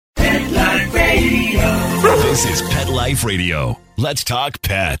This is Pet Life Radio. Let's talk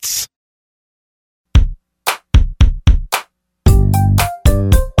pets.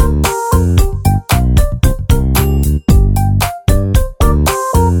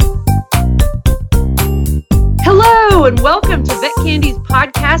 Hello and welcome to Vet Candy's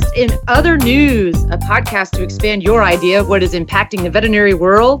podcast In Other News, a podcast to expand your idea of what is impacting the veterinary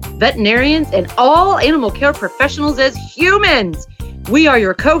world, veterinarians, and all animal care professionals as humans. We are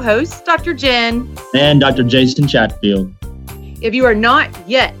your co-hosts, Dr. Jen and Dr. Jason Chatfield. If you are not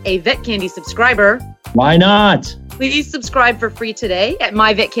yet a Vet Candy subscriber, why not? Please subscribe for free today at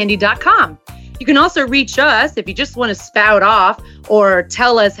myvetcandy.com. You can also reach us if you just want to spout off or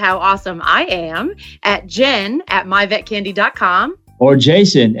tell us how awesome I am at jen@myvetcandy.com. Or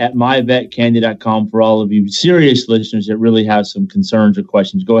Jason at myvetcandy.com for all of you serious listeners that really have some concerns or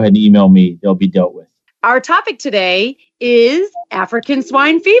questions. Go ahead and email me. They'll be dealt with. Our topic today is African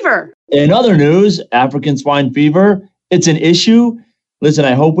swine fever. In other news, African swine fever, it's an issue. Listen,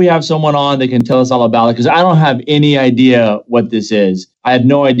 I hope we have someone on that can tell us all about it because I don't have any idea what this is. I have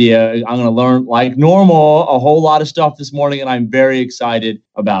no idea. I'm going to learn like normal a whole lot of stuff this morning, and I'm very excited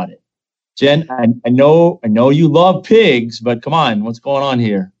about it. Jen, I know you love pigs, but come on, what's going on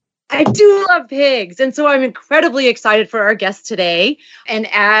here? I do love pigs. And so I'm incredibly excited for our guest today. And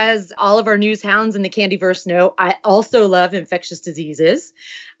as all of our news hounds in the Candyverse know, I also love infectious diseases.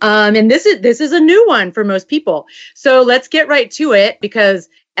 And this is a new one for most people. So let's get right to it because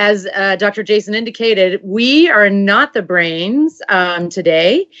as Dr. Jason indicated, we are not the brains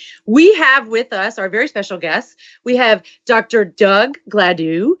today. We have with us our very special guests. We have Dr. Doug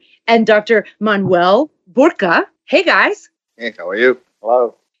Gladue and Dr. Manuel Burka. Hey, guys. Hey, how are you?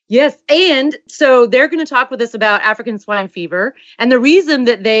 Hello. Yes. And so they're going to talk with us about African swine fever. And the reason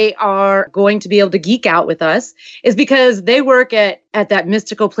that they are going to be able to geek out with us is because they work at that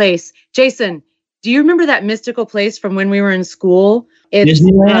mystical place. Jason, do you remember that mystical place from when we were in school? It's,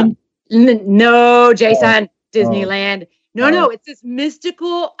 Disneyland? No, Jason, Disneyland. No, it's this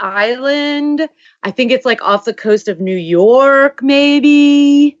mystical island. I think it's like off the coast of New York,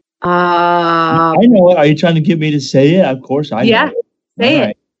 maybe. I know it. Are you trying to get me to say it? Of course I know. Yeah, say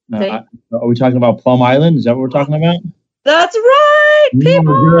it. Right. Are we talking about Plum Island? Is that what we're talking about? That's right,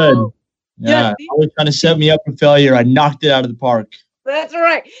 people. Good. Yeah, I was trying to set me up for failure. I knocked it out of the park. That's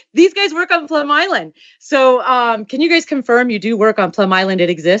right. These guys work on Plum Island. So can you guys confirm you do work on Plum Island? It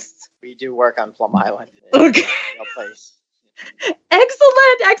exists? We do work on Plum Island. Okay. Place.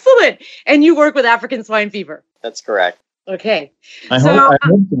 Excellent. And you work with African swine fever? That's correct. Okay. I hope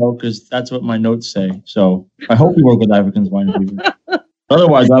so, because that's what my notes say. So I hope you work with African swine fever.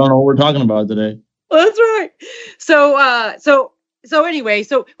 Otherwise, I don't know what we're talking about today. Well, that's right. So anyway,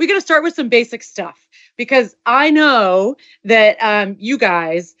 we're going to start with some basic stuff because I know that you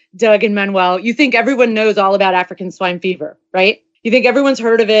guys, Doug and Manuel, you think everyone knows all about African swine fever, right? You think everyone's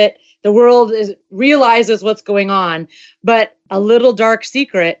heard of it. The world realizes what's going on, but a little dark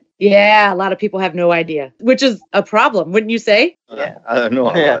secret. Yeah, a lot of people have no idea, which is a problem, wouldn't you say? Yeah, I don't know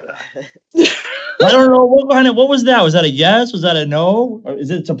about that. I don't know. What was that? Was that a yes? Was that a no? Or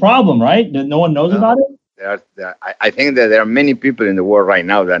it's a problem, right? No one knows about it? I think that there are many people in the world right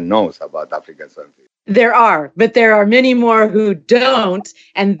now that knows about African swine fever. There are, but there are many more who don't.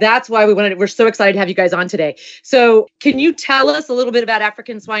 And that's why we're so excited to have you guys on today. So can you tell us a little bit about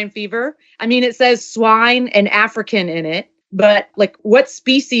African swine fever? I mean, it says swine and African in it. But like what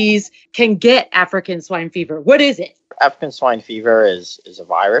species can get African swine fever? What is it? African swine fever is a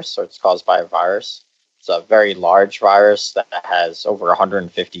virus, so it's caused by a virus. It's a very large virus that has over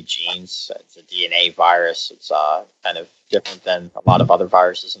 150 genes. It's a DNA virus. It's kind of different than a lot of other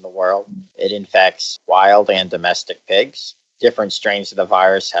viruses in the world. It infects wild and domestic pigs. Different strains of the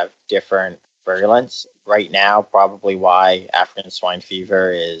virus have different virulence. Right now, probably why African swine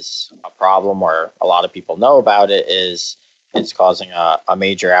fever is a problem, or a lot of people know about it, is it's causing a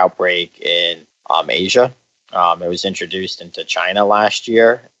major outbreak in Asia. It was introduced into China last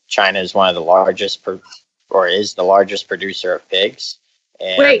year. China is one of the largest, is the largest producer of pigs.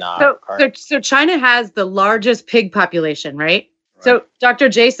 And, wait, so China has the largest pig population, right? So, Dr.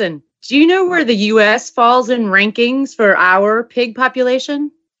 Jason, do you know where the U.S. falls in rankings for our pig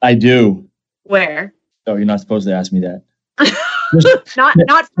population? I do. Where? Oh, you're not supposed to ask me that. Not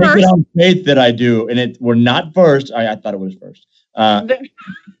first. Take it on faith that I do, and we're not first. I thought it was first, but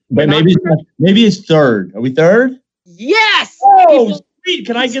maybe it's third. Are we third? Yes. Oh, sweet!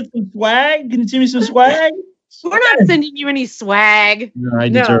 Can I get some swag? Can you send me some swag? We're not sending you any swag. No, I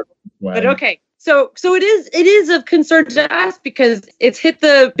deserve swag. But okay. So it is of concern to us because it's hit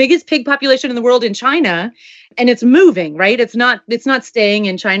the biggest pig population in the world in China, and it's moving, right? It's not staying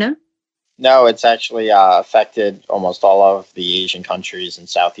in China. No, it's actually affected almost all of the Asian countries in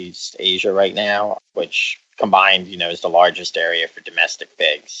Southeast Asia right now, which combined, is the largest area for domestic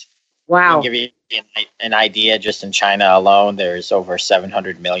pigs. Wow. To give you an idea, just in China alone, there's over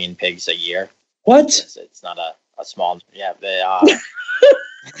 700 million pigs a year. What? It's not a small, yeah.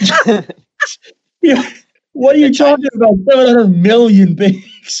 Yeah. What are you talking about? 700 million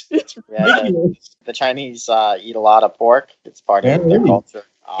pigs. It's ridiculous. The Chinese eat a lot of pork. It's part of their culture.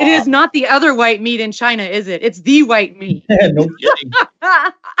 It is not the other white meat in China, is it? It's the white meat. No kidding.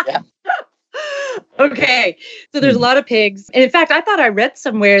 Yeah. Okay. So there's a lot of pigs. And in fact, I thought I read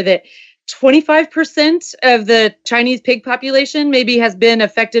somewhere that 25% of the Chinese pig population maybe has been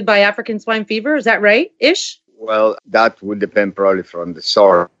affected by African swine fever. Is that right, Ish? Well, that will depend probably from the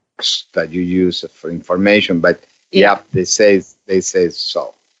source that you use for information, but they say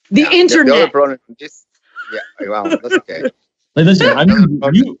so. The internet. The other problem is, well, that's okay. Listen,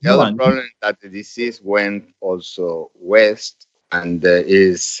 the other problem is that the disease went also west and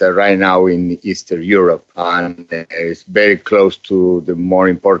is right now in Eastern Europe, and is very close to the more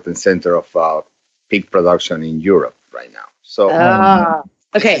important center of pig production in Europe right now. So,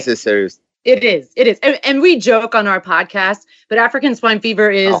 okay. This is serious. It is. And we joke on our podcast, but African swine fever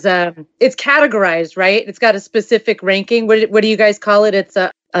is, it's categorized, right? It's got a specific ranking. What do you guys call it? It's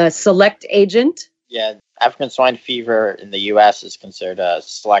a select agent. Yeah. African swine fever in the U.S. is considered a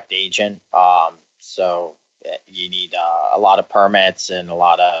select agent. So you need a lot of permits and a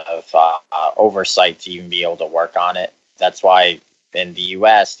lot of oversight to even be able to work on it. That's why in the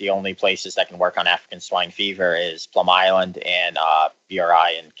U.S., the only places that can work on African swine fever is Plum Island and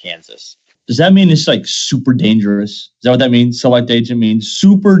BRI in Kansas. Does that mean it's like super dangerous? Is that what that means? Select agent means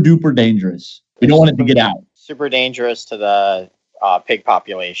super duper dangerous. We don't want it to get out. Super dangerous to the pig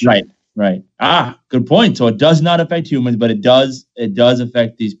population. Right. Good point. So it does not affect humans, but it does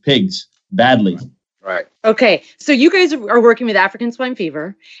affect these pigs badly. Right. Okay. So you guys are working with African swine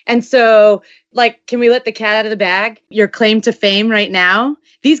fever. And so, can we let the cat out of the bag? Your claim to fame right now?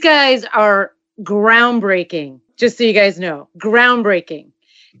 These guys are groundbreaking, just so you guys know. Groundbreaking.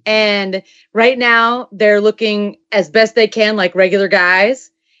 And right now, they're looking as best they can like regular guys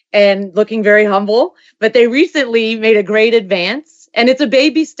and looking very humble. But they recently made a great advance. And it's a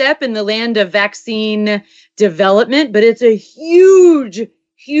baby step in the land of vaccine development, but it's a huge,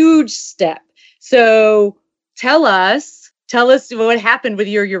 huge step. So tell us what happened with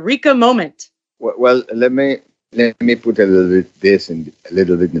your eureka moment. Well, let me put a little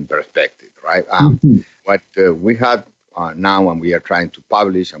bit in perspective, right? What we have now, and we are trying to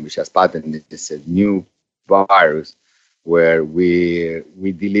publish, and we just patented, is a new virus where we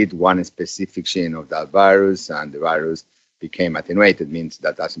delete one specific gene of that virus, and the virus became attenuated, means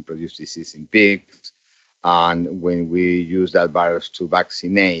that doesn't produce disease in pigs. And when we use that virus to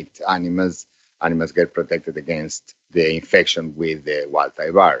vaccinate animals get protected against the infection with the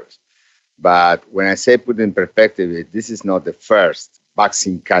wild-type virus. But when I say put in perspective, this is not the first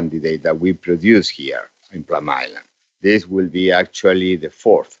vaccine candidate that we produce here in Plum Island. This will be actually the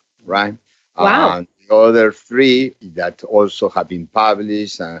fourth, right? Wow. The other three that also have been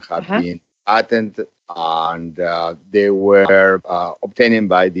published and have been patented, and they were obtained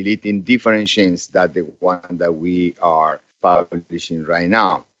by deleting different genes than the one that we are publishing right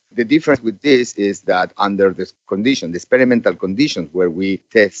now. The difference with this is that under this condition, the experimental conditions where we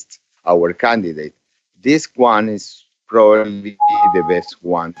test our candidate, this one is probably the best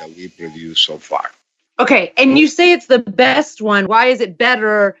one that we produce so far. Okay, and you say it's the best one. Why is it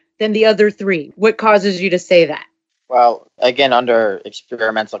better than the other three? What causes you to say that? Well, again, under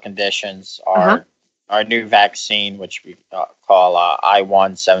experimental conditions, our new vaccine, which we call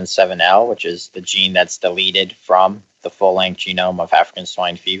I177L, which is the gene that's deleted from the full-length genome of African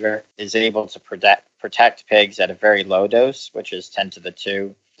swine fever, is able to protect pigs at a very low dose, which is 10 to the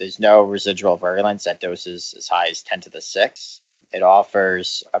 2. There's no residual virulence at doses as high as 10 to the 6. It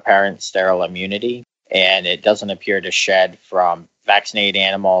offers apparent sterile immunity, and it doesn't appear to shed from vaccinated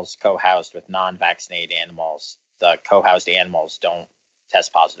animals co-housed with non-vaccinated animals. The co-housed animals don't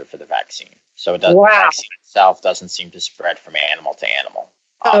test positive for the vaccine. So the vaccine itself doesn't seem to spread from animal to animal.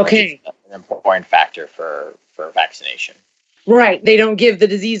 Okay. Which is an important factor for vaccination. Right. They don't give the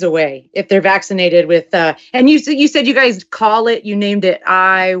disease away if they're vaccinated with, and you said you guys you named it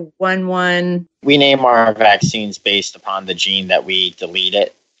I11. We name our vaccines based upon the gene that we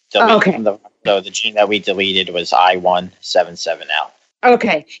deleted. So the gene that we deleted was I177L.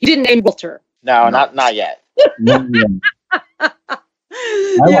 Okay. You didn't name Walter. No, not yet. I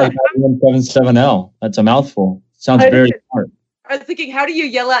like 177L. That's a mouthful. Sounds very smart. I was thinking, how do you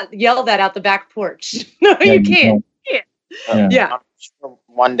yell that out the back porch? No, you can't. Yeah. I'm sure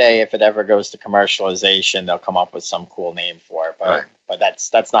one day, if it ever goes to commercialization, they'll come up with some cool name for it. But Right. but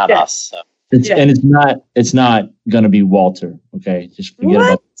that's not us. So. And it's not going to be Walter. Okay, just forget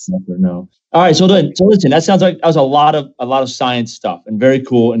What? about Walter. No. All right. So listen, that sounds like that was a lot of science stuff, and very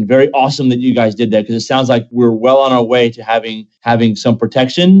cool and very awesome that you guys did that, because it sounds like we're well on our way to having some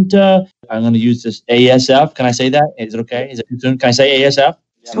protection. I'm going to use this ASF. Can I say that? Is it okay? Is it too soon? Can I say ASF?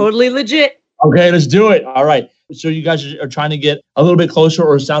 Totally legit. Okay, let's do it. All right. So you guys are trying to get a little bit closer,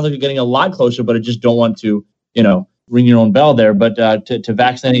 or it sounds like you're getting a lot closer, but I just don't want to, ring your own bell there, but to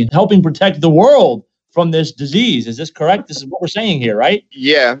vaccinating, helping protect the world from this disease. Is this correct? This is what we're saying here, right?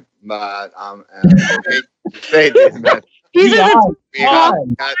 Yeah, but say this, but These are the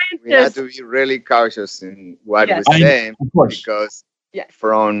we have to be really cautious in what Yes. we're saying, Of course. because Yes.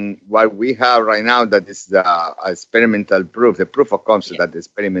 from what we have right now, that is the experimental proof, the proof of concept at the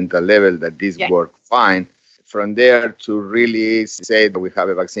experimental level that this Yes. work fine. From there to really say that we have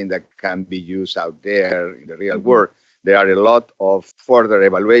a vaccine that can be used out there in the real world, there are a lot of further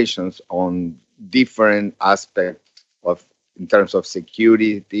evaluations on different aspects of in terms of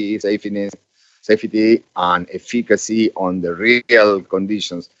security, safety, and efficacy on the real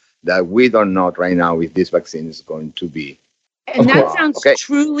conditions that we don't know right now if this vaccine is going to be. And that sounds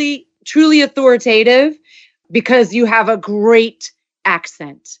truly, truly authoritative, because you have a great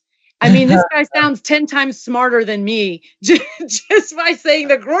accent. I mean, this guy sounds 10 times smarter than me just by saying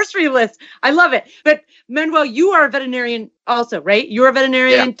the grocery list. I love it. But Manuel, you are a veterinarian also, right? You're a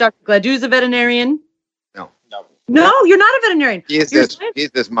veterinarian. Yeah. Dr. Gladou's a veterinarian. No. No, you're not a veterinarian. He's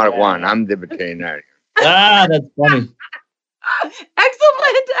the smart one. I'm the veterinarian. That's funny.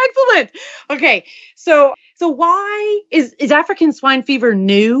 Excellent. Okay. So why is African swine fever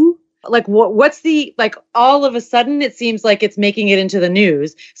new? Like what's the, like, all of a sudden it seems like it's making it into the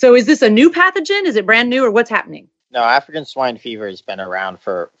news. So is this a new pathogen? Is it brand new, or what's happening? No, African swine fever has been around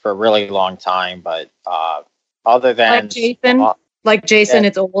for a really long time, but other than like Jason,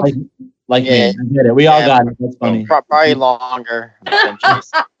 it's old. Like me. I get it. We all got it. That's funny. Probably longer than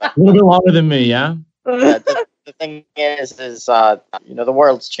Jason. A little bit longer than me, yeah? The thing is the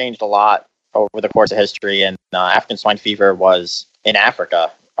world's changed a lot over the course of history, and African swine fever was in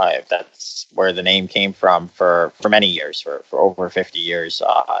Africa. That's where the name came from for many years, for over 50 years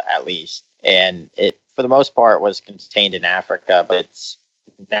at least. And it, for the most part, was contained in Africa, but it's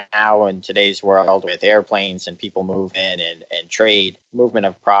now in today's world with airplanes and people move in and trade, movement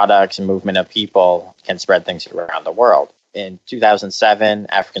of products and movement of people can spread things around the world. In 2007,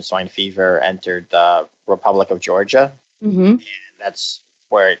 African swine fever entered the Republic of Georgia, and that's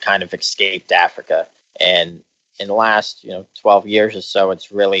where it kind of escaped Africa. And in the last 12 years or so,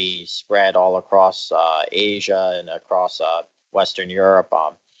 it's really spread all across Asia and across Western Europe.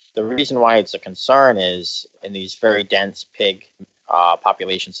 The reason why it's a concern is in these very dense pig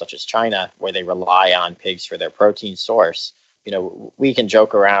populations such as China, where they rely on pigs for their protein source. We can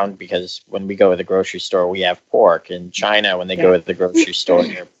joke around because when we go to the grocery store, we have pork. In China, when they go to the grocery store,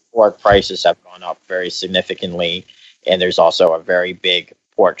 their pork prices have gone up very significantly, and there's also a very big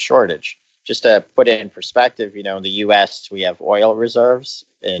pork shortage. Just to put it in perspective, in the U.S., we have oil reserves.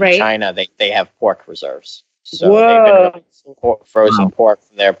 In China, they have pork reserves. So they've been frozen pork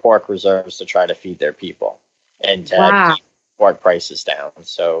from their pork reserves to try to feed their people and to keep pork prices down.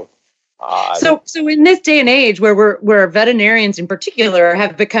 So in this day and age where veterinarians in particular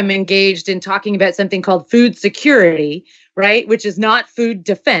have become engaged in talking about something called food security, right, which is not food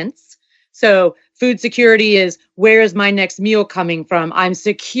defense. So food security is, where is my next meal coming from? I'm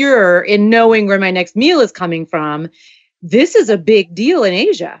secure in knowing where my next meal is coming from. This is a big deal in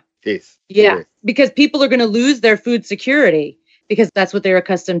Asia. Yes. Yeah, yes. Because people are going to lose their food security because that's what they're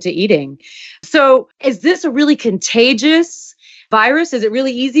accustomed to eating. So is this a really contagious virus? Is it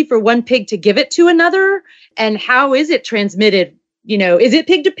really easy for one pig to give it to another? And how is it transmitted? Is it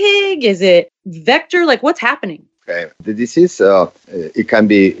pig to pig? Is it vector? Like, what's happening? Okay. The disease, it can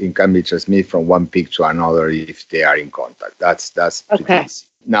be transmitted from one pig to another if they are in contact. That's okay. Easy.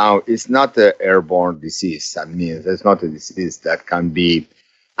 Now, it's not an airborne disease. I mean, it's not a disease that can be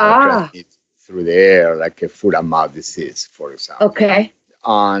transmitted through the air, like a foot and mouth disease, for example. Okay.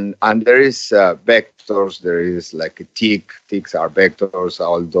 And there is vectors. There is like a tick. Ticks are vectors,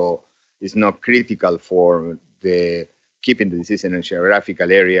 although it's not critical for the keeping the disease in a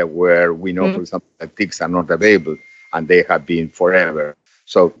geographical area where we know, for example, that ticks are not available, and they have been forever.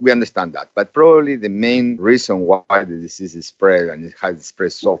 So we understand that. But probably the main reason why the disease is spread and it has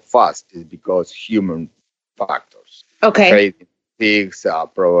spread so fast is because human factors. Okay. Trading pigs are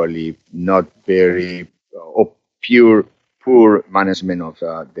probably not very poor management of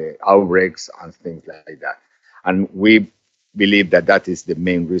the outbreaks and things like that. And we believe that that is the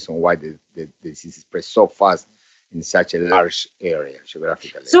main reason why the disease spreads so fast in such a large area,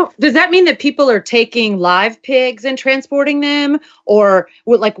 geographical So area. does that mean that people are taking live pigs and transporting them? Or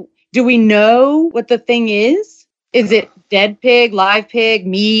do we know what the thing is? Is it dead pig, live pig,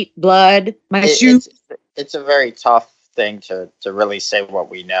 meat, blood, my shoe? It's a very tough thing to really say what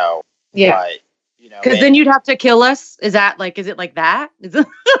we know. Yeah. But, Because then you'd have to kill us. Is it like that? Is it?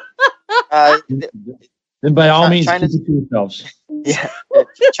 Then by all means, China's- keep it to yourselves. Yeah,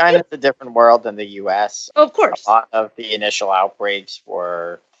 China's a different world than the U.S. Of course. A lot of the initial outbreaks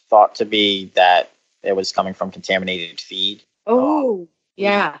were thought to be that it was coming from contaminated feed. Oh,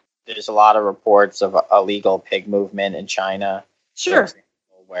 yeah. There's a lot of reports of illegal pig movement in China. for Sure.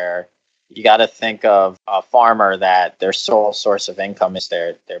 example, where you got to think of a farmer that their sole source of income is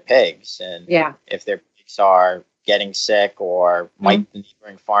their pigs, and Yeah. if their pigs are getting sick or might the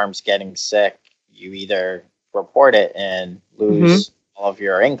neighboring farms getting sick, you either report it and lose all of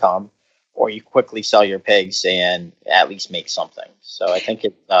your income, or you quickly sell your pigs and at least make something. So I think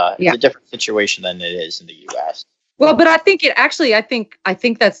it's a different situation than it is in the U.S. Well, but I think I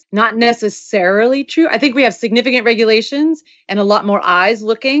think that's not necessarily true. I think we have significant regulations and a lot more eyes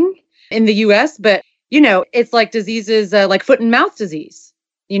looking in the U.S. But it's like diseases like foot and mouth disease.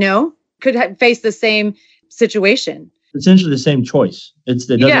 Could face the same situation. Essentially the same choice. It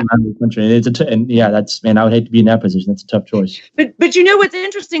doesn't matter the country. I would hate to be in that position. That's a tough choice. But what's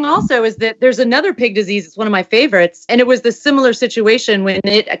interesting also is that there's another pig disease. It's one of my favorites. And it was the similar situation when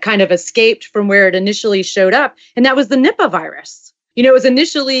it kind of escaped from where it initially showed up. And that was the Nipah virus. It was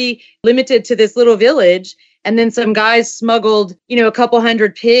initially limited to this little village. And then some guys smuggled, a couple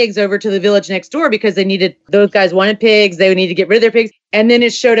hundred pigs over to the village next door because those guys wanted pigs. They would need to get rid of their pigs. And then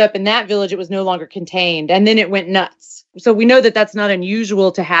it showed up in that village. It was no longer contained. And then it went nuts. So we know that that's not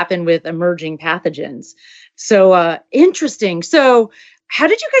unusual to happen with emerging pathogens. So interesting. So how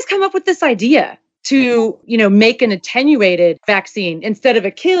did you guys come up with this idea to, make an attenuated vaccine instead of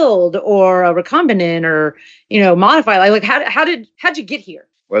a killed or a recombinant or, modified? Like how'd you get here?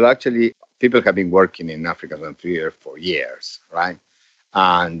 Well, actually, people have been working in African swine fever for years, right?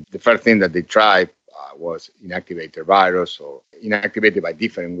 And the first thing that they tried was inactivate the virus, or inactivate it by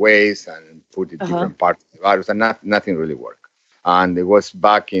different ways and put it different parts of the virus, and nothing really worked. And it was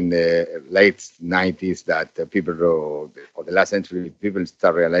back in the late 90s that or the last century, people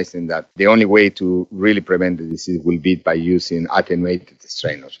start realizing that the only way to really prevent the disease will be by using attenuated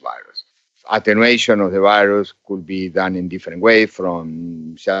strain of virus. Attenuation of the virus could be done in different ways,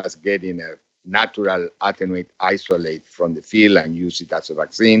 from just getting a natural attenuate isolate from the field and use it as a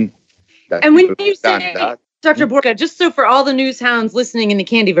vaccine. And when you say, Dr. Borca, just so for all the news hounds listening in the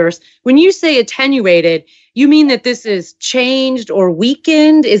Candyverse, when you say attenuated, you mean that this is changed or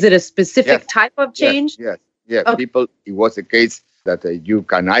weakened? Is it a specific type of change? Yes. Okay. It was a case that you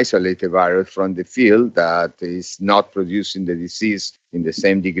can isolate the virus from the field that is not producing the disease in the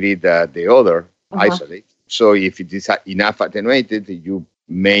same degree that the other isolate. So if it is enough attenuated, you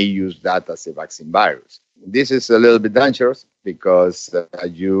may use that as a vaccine virus. This is a little bit dangerous because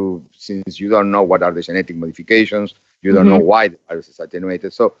since you don't know what are the genetic modifications, you don't know why the virus is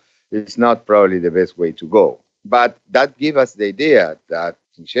attenuated. So it's not probably the best way to go. But that gives us the idea that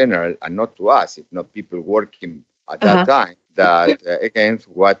in general, and not to us, if not people working at that time, that again,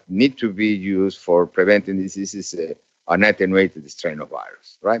 what need to be used for preventing disease is an attenuated strain of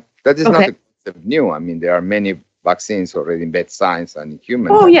virus, right? That is not a concept new. I mean, there are many vaccines already in bed science and in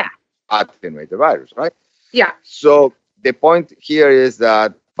humans. Oh, yeah. Attenuate the virus, right? Yeah. So the point here is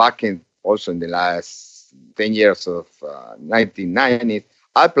that back in the last 10 years of 1990s,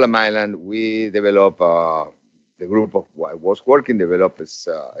 at Plum Island, we developed, the group of what I was working developed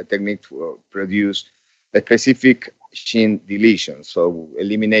a technique to produce a specific gene deletion. So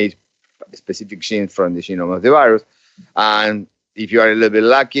eliminate a specific gene from the genome of the virus. And if you are a little bit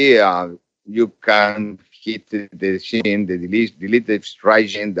lucky, you can hit the gene, the deleted right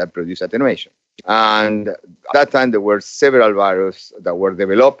gene that produce attenuation. And at that time, there were several viruses that were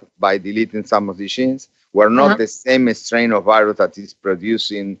developed by deleting some of the genes. Were not the same strain of virus that is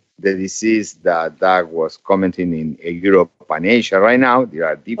producing the disease that Doug was commenting in Europe and Asia right now. There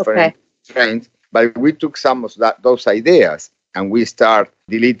are different strains. But we took some of those ideas and we start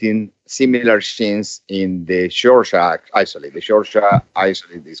deleting similar genes in the Georgia isolate. The Georgia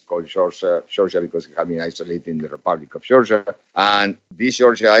isolate is called Georgia because it has been isolated in the Republic of Georgia. And this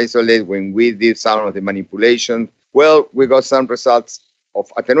Georgia isolate, when we did some of the manipulation, we got some results of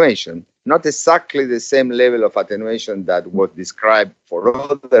attenuation. Not exactly the same level of attenuation that was described for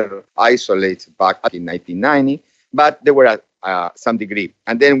other isolates back in 1990, but they were at some degree.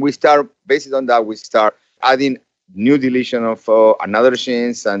 And then based on that, we start adding new deletion of another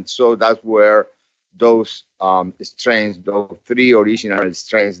genes, and so that's where those strains, those 3 original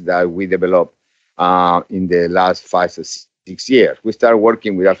strains that we developed in the last 5 or 6 years. We started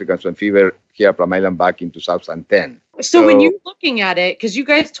working with African swine fever here at Plum Island back in 2010. So when you're looking at it, because you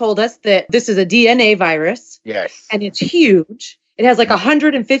guys told us that this is a DNA virus. Yes. And it's huge. It has like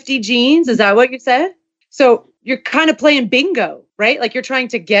 150 genes. Is that what you said? So you're kind of playing bingo, right? Like you're trying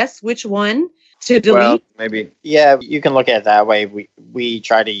to guess which one to delete. Well, maybe. Yeah, you can look at it that way. We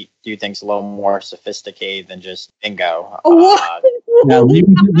try to do things a little more sophisticated than just bingo. Yeah, leave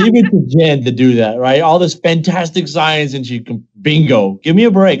it to Jen to do that, right? All this fantastic science and she can bingo. Give me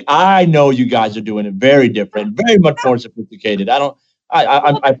a break. I know you guys are doing it very different, very much more sophisticated. I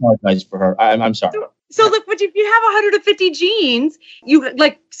apologize for her. I'm sorry. So look, but if you have 150 genes, you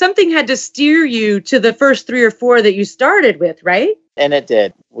like something had to steer you to the first 3 or 4 that you started with, right? And it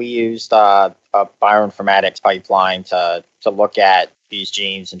did. We used a bioinformatics pipeline to look at these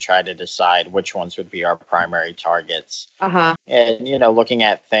genes and try to decide which ones would be our primary targets. And, looking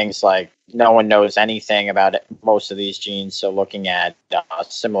at things like no one knows anything about most of these genes. So looking at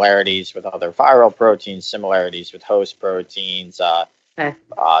similarities with other viral proteins, similarities with host proteins,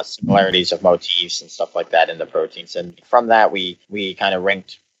 similarities of motifs and stuff like that in the proteins. And from that, we kind of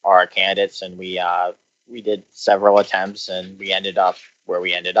ranked our candidates, and we did several attempts, and we ended up where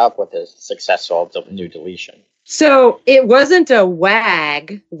we ended up with a successful new deletion. So it wasn't a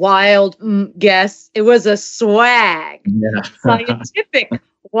WAG, wild guess. It was a swag, scientific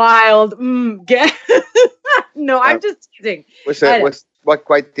wild guess. No, I'm just kidding. Was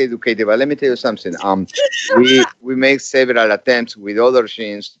quite educated, but let me tell you something. We made several attempts with other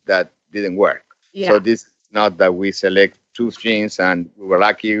genes that didn't work. Yeah. So this is not that we select 2 genes and we were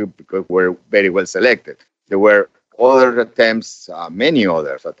lucky because we're very well selected. There were other attempts, many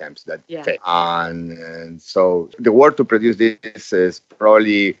other attempts that failed. And so the work to produce this is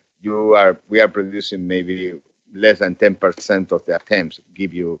probably we are producing maybe less than 10% of the attempts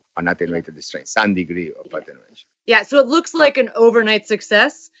give you an attenuated strain, some degree of attenuation. Yeah, so it looks like an overnight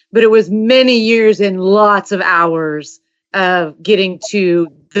success, but it was many years and lots of hours of getting to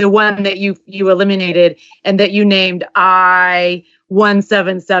the one that you eliminated and that you named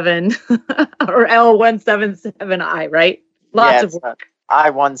I-177 or L177I, right? Lots of work.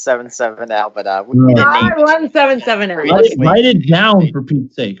 I-177L, but I-177L. Write it down for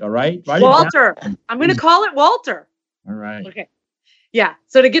Pete's sake, all right? Walter. I'm going to call it Walter. All right. Okay. Yeah.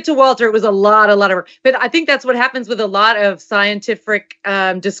 So to get to Walter, it was a lot of work. But I think that's what happens with a lot of scientific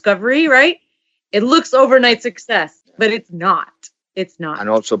discovery, right? It looks overnight success, but it's not. It's not. And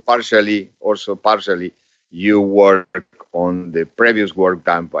also partially, you work on the previous work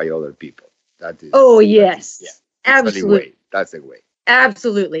done by other people. That is. Oh, yes. Absolutely. That's the way.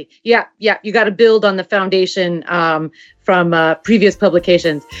 Absolutely. Yeah. You got to build on the foundation from previous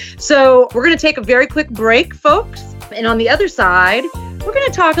publications. So we're going to take a very quick break, folks. And on the other side, we're going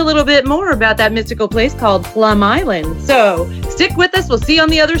to talk a little bit more about that mystical place called Plum Island. So stick with us. We'll see you on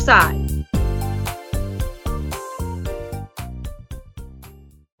the other side.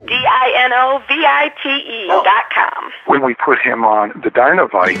 DINOVITE.com. When we put him on the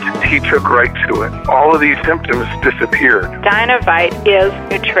Dynovite, he took right to it. All of these symptoms disappeared. Dynovite is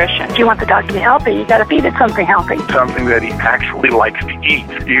nutrition. If you want the dog to be healthy, you got to feed it something healthy. Something that he actually likes to eat.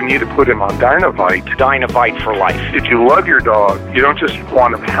 You need to put him on Dynovite. Dynovite for life. If you love your dog, you don't just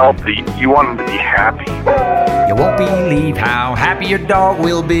want him healthy, you want him to be happy. You won't believe how happy your dog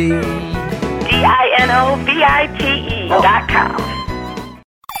will be. DINOVITE.com.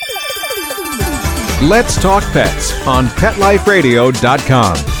 Let's Talk Pets on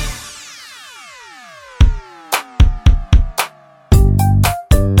PetLifeRadio.com.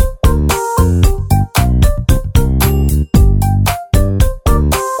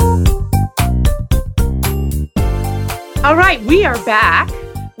 All right, we are back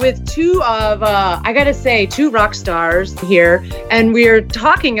with two rock stars here, and we're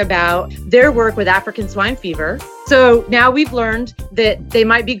talking about their work with African swine fever. So now we've learned that they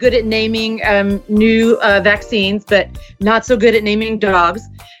might be good at naming new vaccines, but not so good at naming dogs.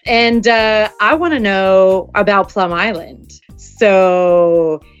 And I want to know about Plum Island.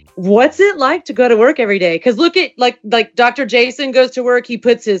 So what's it like to go to work every day? Because look at like Dr. Jason goes to work. He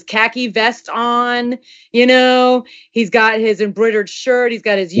puts his khaki vest on, he's got his embroidered shirt. He's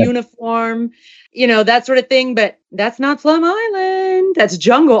got his uniform, that sort of thing. But that's not Plum Island. That's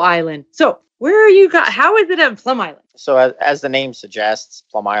Jungle Island. So where are you guys? How is it on Plum Island? So as the name suggests,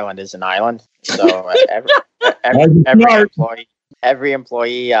 Plum Island is an island. So every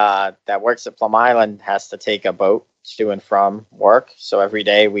employee that works at Plum Island has to take a boat to and from work. So every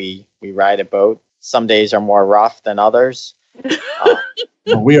day we ride a boat Some days are more rough than others.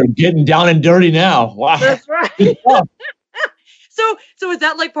 We are getting down and dirty now. Wow. That's right. So is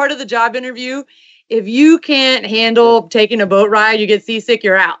that like part of the job interview? If you can't handle taking a boat ride, you get seasick,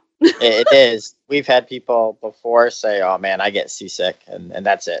 you're out. It is. We've had people before say, "Oh man, I get seasick," and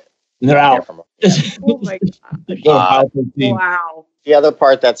that's it. And they're out. Oh my God. Wow. The other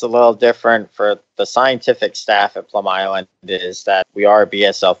part that's a little different for the scientific staff at Plum Island is that we are a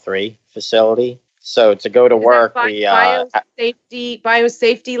BSL-3 facility. So to go to work, we biosafety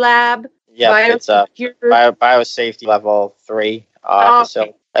lab. Yeah, it's a biosafety level 3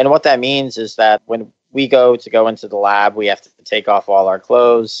 facility. And what that means is that when we go into the lab, we have to take off all our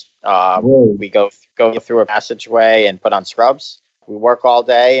clothes. We go through a passageway and put on scrubs. We work all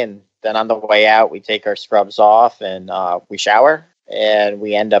day, and then on the way out, we take our scrubs off and we shower, and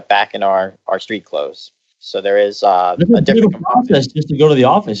we end up back in our street clothes. So there is a different process just to go to the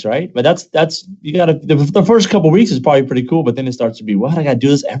office, right? But that's you got to the first couple of weeks is probably pretty cool, but then it starts to be, what? I got to do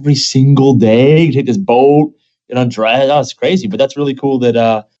this every single day. Take this boat, get undressed. Oh, it's crazy, but that's really cool.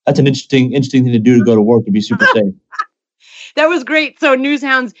 That that's an interesting thing to do, to go to work, to be super safe. That was great. So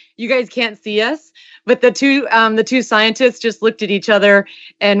Newshounds, you guys can't see us, but the two scientists just looked at each other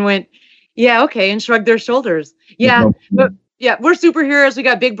and went, "Yeah, okay," and shrugged their shoulders. Yeah, but. Yeah, we're superheroes. We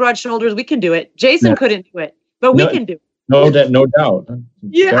got big, broad shoulders. We can do it. Jason couldn't do it, but we can do it. No doubt.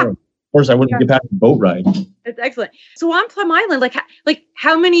 Yeah. Of course, I wouldn't get past the boat ride. It's excellent. So on Plum Island, like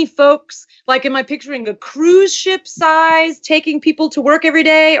how many folks, like, am I picturing a cruise ship size taking people to work every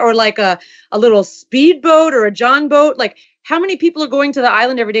day, or like a little speedboat or a John boat? Like, how many people are going to the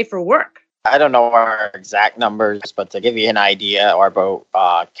island every day for work? I don't know our exact numbers, but to give you an idea, our boat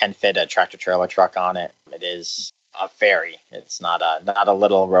can fit a tractor trailer truck on it. It is a ferry. It's not a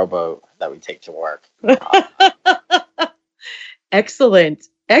little rowboat that we take to work. Excellent.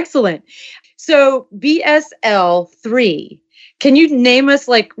 So BSL-3, can you name us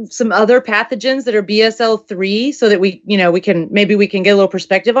like some other pathogens that are BSL-3 so that we can get a little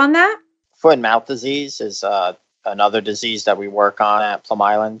perspective on that? Foot and mouth disease is another disease that we work on at Plum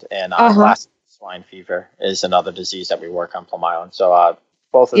Island, and classic swine fever is another disease that we work on Plum Island. So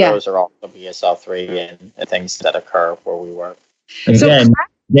both of those are also BSL-3 and things that occur where we work. Again,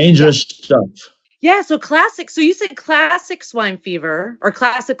 dangerous stuff. Yeah, so classic. So you said classic swine fever or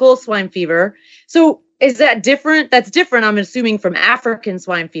classical swine fever. So is that different? That's different, I'm assuming, from African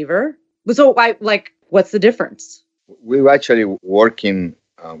swine fever. So what's the difference? We're actually working,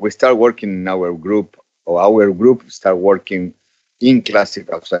 we start working in our group, or our group start working in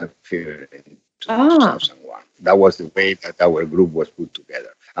classical swine fever in 2001. That was the way that our group was put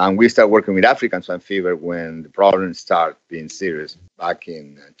together. And we started working with African swine fever when the problem started being serious back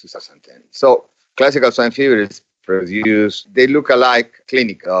in 2010. So classical swine fever is produced, they look alike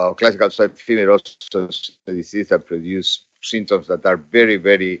clinical. Classical swine fever also is a disease that produces symptoms that are very,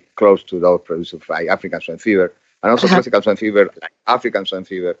 very close to those produced by African swine fever. And also classical swine fever, like African swine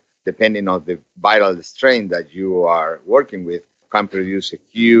fever, depending on the viral strain that you are working with, can produce a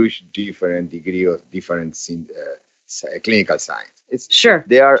huge different degree of different clinical signs.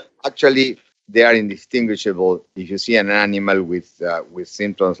 They are indistinguishable. If you see an animal with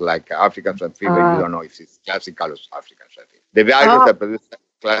symptoms like African swine fever, you don't know if it's classical or African swine fever. The virus that produces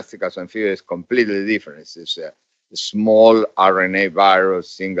classical swine fever is completely different. It's a small RNA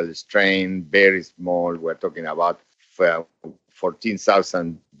virus, single strain, very small. We're talking about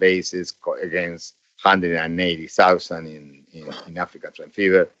 14,000 bases against 180,000 in African swine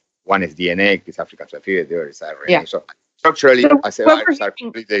fever. One is DNA, it's African swine fever, the other is RNA. Yeah. So structurally, as a virus are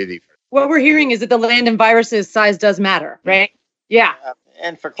completely different. What we're hearing is that the land and viruses size does matter, right? Yeah.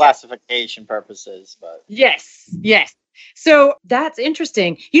 And for classification purposes, but yes. So that's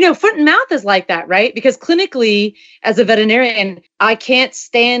interesting. Foot and mouth is like that, right? Because clinically, as a veterinarian, I can't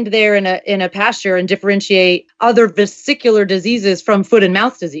stand there in a pasture and differentiate other vesicular diseases from foot and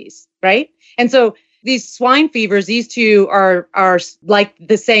mouth disease, right? And so these swine fevers, these two are like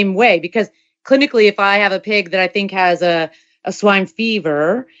the same way, because clinically, if I have a pig that I think has a swine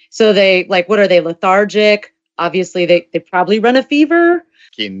fever, so they what are they, lethargic? Obviously, they probably run a fever.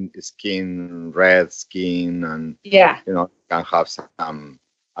 Skin, red skin, and can have some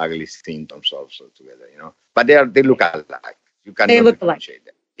ugly symptoms also together, But they look alike. You can differentiate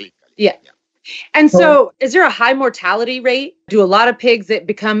them clinically. Yeah. And so is there a high mortality rate? Do a lot of pigs that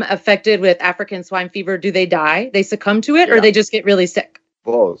become affected with African swine fever, do they die? They succumb to it, or they just get really sick?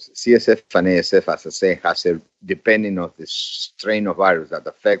 Both CSF and ASF, as I say, depending on the strain of virus that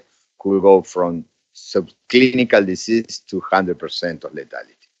affect, could go from subclinical disease to 100% of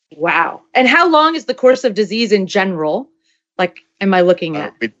lethality. Wow. And how long is the course of disease in general? like am I looking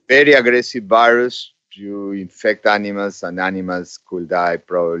at? With very aggressive virus, you infect animals, and animals could die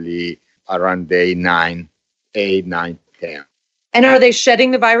probably around day 8, 9, 10. And are they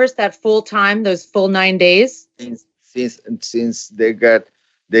shedding the virus that full time, those full 9 days? Since they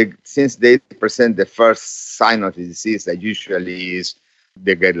present the first sign of the disease, that usually is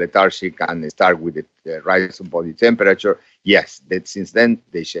they get lethargic and they start with the rise of body temperature. Yes, since then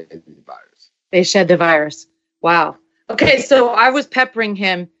they shed the virus. They shed the virus. Wow. Okay, so I was peppering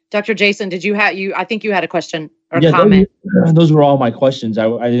him. Dr. Jason, I think you had a question or comment. Those were all my questions. I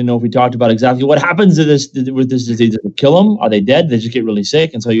didn't know if we talked about exactly what happens to this with this disease. Does it kill them? Are they dead? They just get really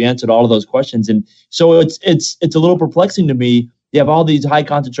sick? And so you answered all of those questions. And so it's a little perplexing to me. You have all these high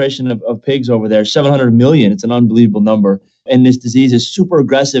concentration of pigs over there, 700 million. It's an unbelievable number. And this disease is super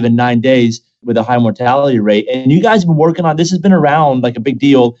aggressive in 9 days with a high mortality rate. And you guys have been working on this, has been around like a big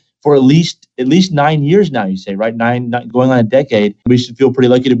deal for at least 9 years now, you say, right? Nine going on a decade. We should feel pretty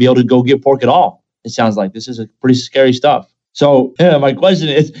lucky to be able to go get pork at all. It sounds like this is a pretty scary stuff. So my question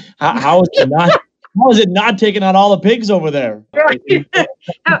is, how is it not taking out all the pigs over there? Right.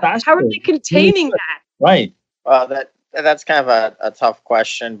 How are they containing that? Right. Well, that's kind of a tough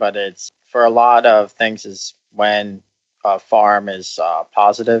question, but it's for a lot of things is when a farm is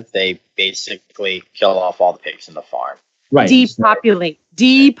positive, they basically kill off all the pigs in the farm. Right.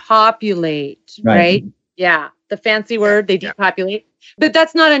 Depopulate, right? Yeah. The fancy word, they depopulate. But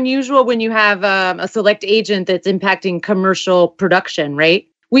that's not unusual when you have a select agent that's impacting commercial production, right?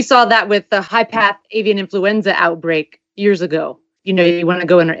 We saw that with the high-path avian influenza outbreak years ago. You want to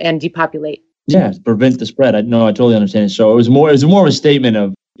go in and depopulate. Yeah, to prevent the spread. I totally understand it. So it was more of a statement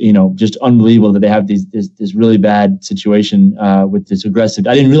of, just unbelievable that they have this really bad situation with this aggressive.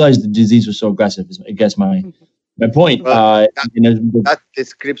 I didn't realize the disease was so aggressive, is I guess my point. Well, that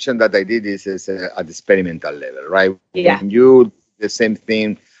description that I did is at the experimental level, right? Yeah. When you do the same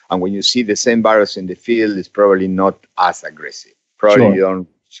thing and when you see the same virus in the field, it's probably not as aggressive. Probably you don't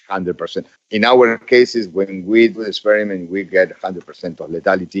 100%. In our cases, when we do the experiment, we get 100% of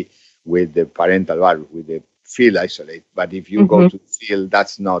lethality with the parental virus, with the field isolate. But if you go to the field,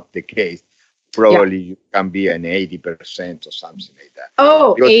 that's not the case. Probably you can be an 80% or something like that.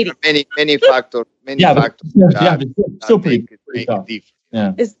 Oh, because 80. Many factors. Still pretty tough.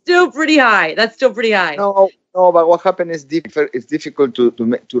 Yeah. It's still pretty high. That's still pretty high. No, but what happened is it's difficult to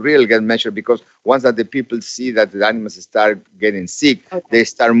really get measured, because once that the people see that the animals start getting sick, they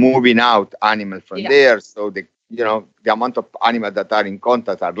start moving out animals from there. So the amount of animals that are in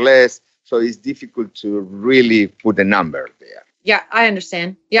contact are less. So it's difficult to really put a number there. Yeah, I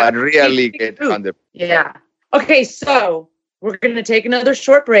understand. Yeah, but really get 100%. Yeah. Okay, so we're going to take another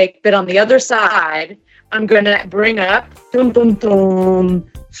short break, but on the other side, I'm going to bring up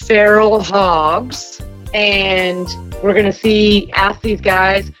feral hogs, and we're going to ask these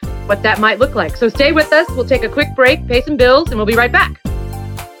guys what that might look like. So stay with us. We'll take a quick break, pay some bills, and we'll be right back.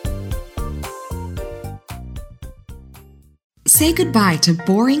 Say goodbye to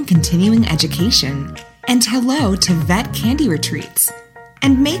boring continuing education and hello to vet candy retreats.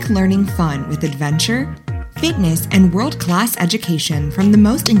 And make learning fun with adventure, fitness, and world-class education from the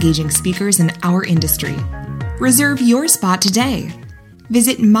most engaging speakers in our industry. Reserve your spot today.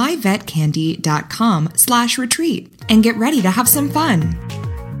 Visit myvetcandy.com/retreat and get ready to have some fun.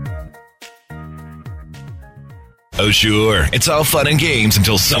 Oh, sure. It's all fun and games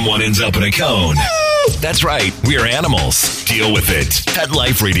until someone ends up in a cone. That's right. We're animals. Deal with it. Pet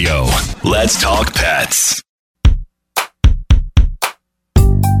Life Radio. Let's talk pets.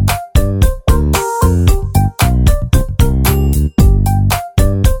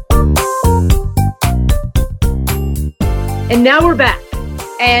 And now we're back.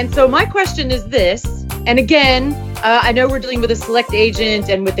 And so my question is this, and again, I know we're dealing with a select agent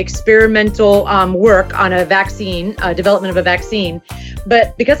and with experimental work on a vaccine, development of a vaccine,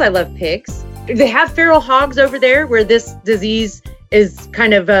 but because I love pigs, do they have feral hogs over there where this disease is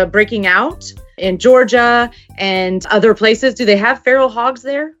kind of breaking out in Georgia and other places? Do they have feral hogs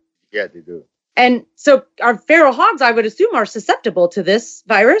there? Yeah, they do. And so our feral hogs, I would assume, are susceptible to this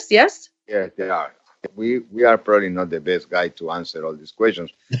virus, yes? Yeah, they are. We are probably not the best guy to answer all these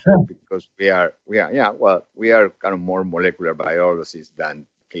questions because we are kind of more molecular biologists than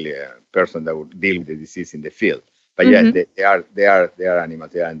a person that would deal with the disease in the field. But yes, they are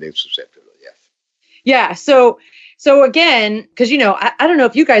animals, and they're susceptible. Yes. Yeah. So again, because I don't know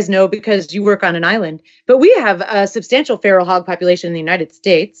if you guys know because you work on an island, but we have a substantial feral hog population in the United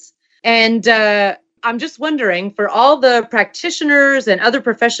States, and I'm just wondering, for all the practitioners and other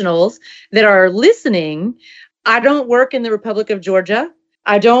professionals that are listening, I don't work in the Republic of Georgia.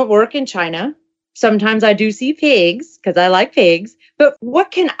 I don't work in China. Sometimes I do see pigs because I like pigs. But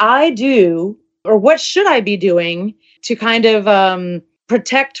what can I do, or what should I be doing to kind of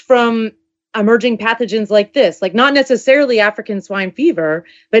protect from emerging pathogens like this? Like, not necessarily African swine fever,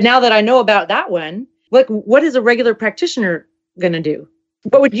 but now that I know about that one, like, what is a regular practitioner going to do?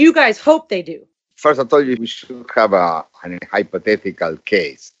 What would you guys hope they do? First, I told you we should have a hypothetical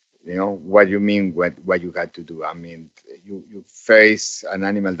case. You know, what you mean, what you had to do. I mean, you face an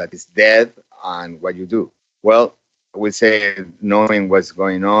animal that is dead, and what you do. Well, I would say knowing what's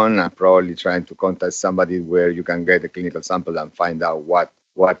going on and probably trying to contact somebody where you can get a clinical sample and find out what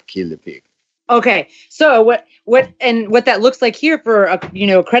killed the pig. Okay, so what that looks like here for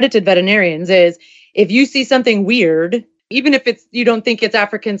accredited veterinarians is, if you see something weird, even if you don't think it's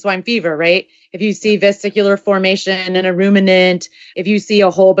African swine fever, right? If you see vesicular formation in a ruminant, if you see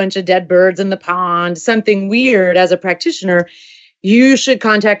a whole bunch of dead birds in the pond, something weird, as a practitioner, you should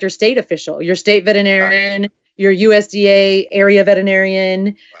contact your state official, your state veterinarian, your USDA area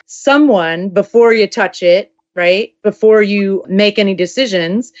veterinarian, someone, before you touch it, right? Before you make any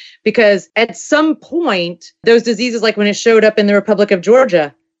decisions, because at some point, those diseases, like when it showed up in the Republic of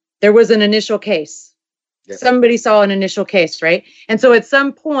Georgia, there was an initial case. Yes. Somebody saw an initial case, right? And so at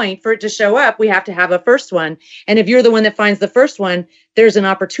some point, for it to show up, we have to have a first one. And if you're the one that finds the first one, there's an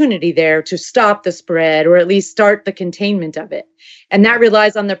opportunity there to stop the spread, or at least start the containment of it. And that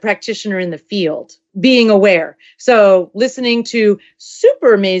relies on the practitioner in the field being aware. So listening to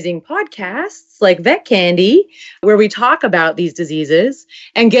super amazing podcasts like Vet Candy, where we talk about these diseases,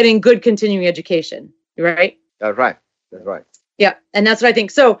 and getting good continuing education, right? That's right. That's right. Yeah, and that's what I think.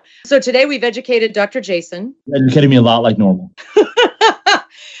 So today we've educated Dr. Jason. You're educating me a lot like normal.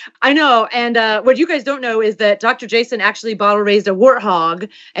 I know. And what you guys don't know is that Dr. Jason actually bottle raised a warthog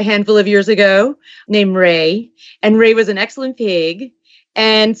a handful of years ago named Ray. And Ray was an excellent pig.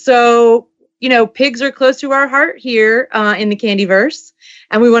 And so, pigs are close to our heart here in the Candyverse.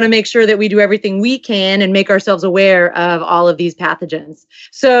 And we want to make sure that we do everything we can and make ourselves aware of all of these pathogens.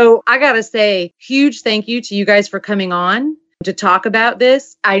 So I got to say, huge thank you to you guys for coming on to talk about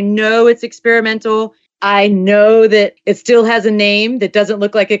this. I know it's experimental. I know that it still has a name that doesn't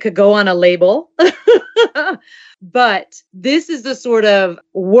look like it could go on a label. But this is the sort of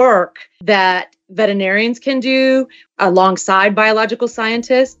work that veterinarians can do alongside biological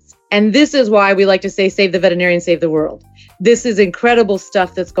scientists. And this is why we like to say, save the veterinarian, save the world. This is incredible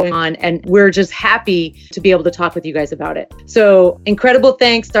stuff that's going on, and we're just happy to be able to talk with you guys about it. So incredible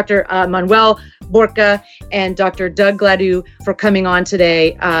thanks, Dr. Manuel Borca and Dr. Doug Gladue, for coming on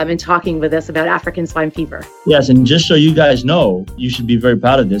today and talking with us about African swine fever. Yes, and just so you guys know, you should be very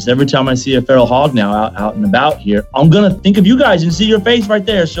proud of this. Every time I see a feral hog now out and about here, I'm going to think of you guys and see your face right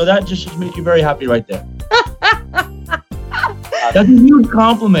there. So that just should make you very happy right there. That's a huge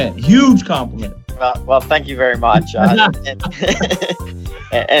compliment. Huge compliment. Well, thank you very much. And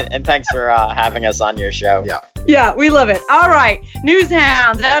thanks for having us on your show. Yeah, we love it. All right. News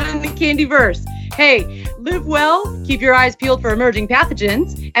hounds out in the Candyverse. Hey, live well, keep your eyes peeled for emerging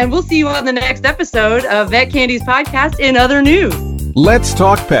pathogens, and we'll see you on the next episode of Vet Candy's podcast in other news. Let's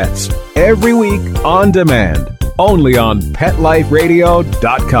Talk Pets, every week on demand, only on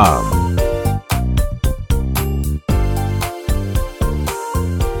PetLifeRadio.com.